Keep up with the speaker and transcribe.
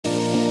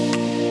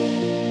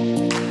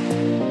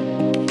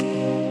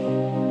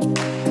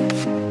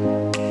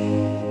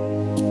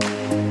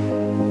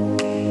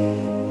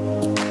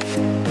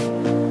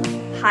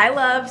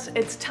loves,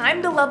 it's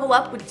time to level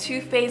up with Too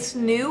Faced's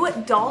new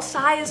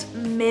doll-size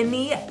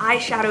mini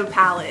eyeshadow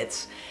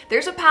palettes.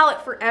 There's a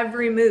palette for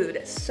every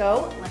mood,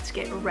 so let's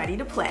get ready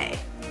to play.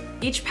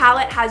 Each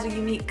palette has a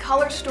unique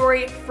color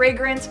story,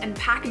 fragrance, and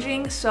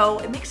packaging, so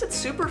it makes it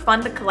super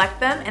fun to collect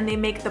them, and they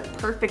make the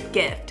perfect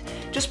gift.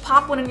 Just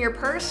pop one in your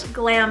purse,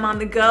 glam on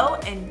the go,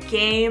 and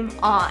game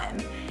on.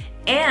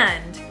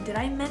 And did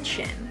I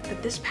mention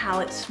that this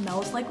palette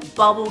smells like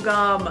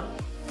bubblegum?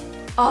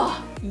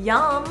 Oh,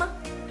 yum!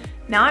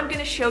 Now I'm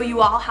gonna show you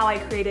all how I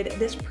created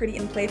this pretty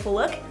and playful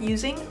look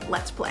using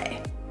Let's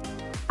Play.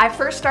 I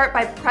first start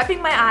by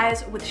prepping my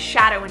eyes with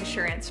shadow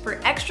insurance for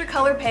extra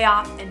color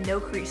payoff and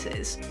no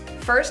creases.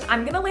 First,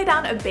 I'm gonna lay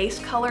down a base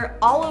color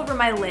all over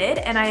my lid,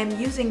 and I am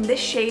using this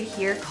shade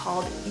here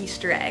called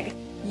Easter Egg.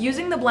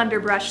 Using the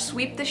blender brush,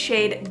 sweep the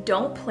shade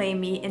Don't Play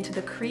Me into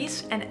the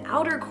crease and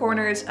outer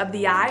corners of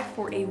the eye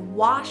for a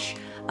wash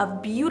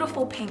of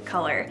beautiful pink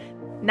color.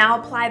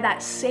 Now apply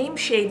that same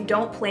shade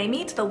Don't Play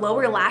Me to the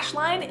lower lash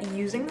line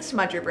using the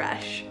smudger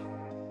brush.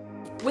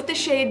 With the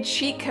shade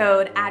Cheat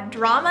Code, add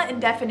drama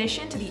and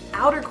definition to the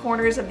outer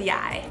corners of the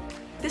eye.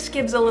 This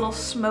gives a little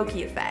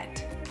smoky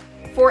effect.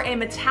 For a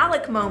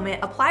metallic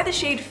moment, apply the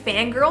shade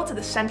Fangirl to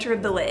the center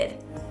of the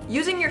lid.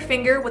 Using your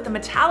finger with a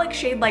metallic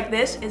shade like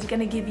this is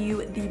gonna give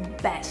you the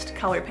best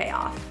color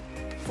payoff.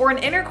 For an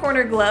inner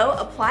corner glow,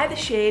 apply the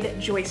shade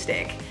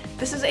JoyStick.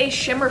 This is a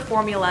shimmer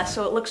formula,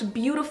 so it looks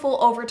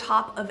beautiful over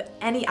top of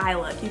any eye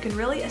look. You can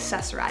really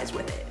accessorize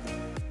with it.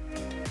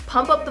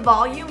 Pump up the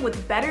volume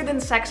with Better Than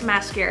Sex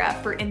mascara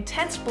for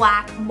intense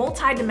black,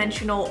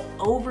 multi-dimensional,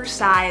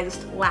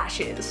 oversized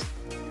lashes.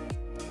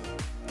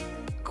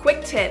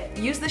 Quick tip,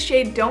 use the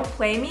shade Don't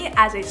Play Me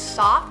as a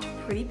soft,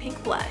 pretty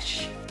pink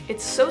blush.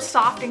 It's so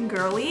soft and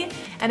girly,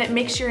 and it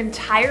makes your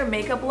entire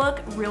makeup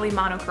look really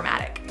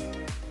monochromatic.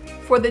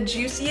 For the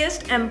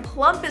juiciest and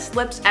plumpest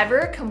lips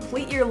ever,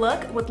 complete your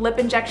look with Lip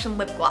Injection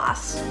Lip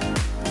Gloss.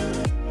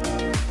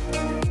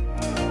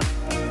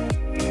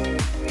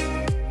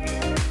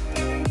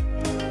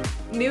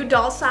 New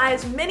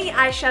doll-size mini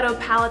eyeshadow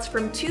palettes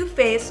from Too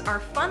Faced are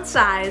fun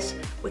size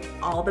with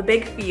all the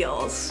big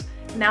feels.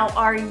 Now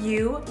are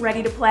you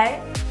ready to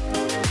play?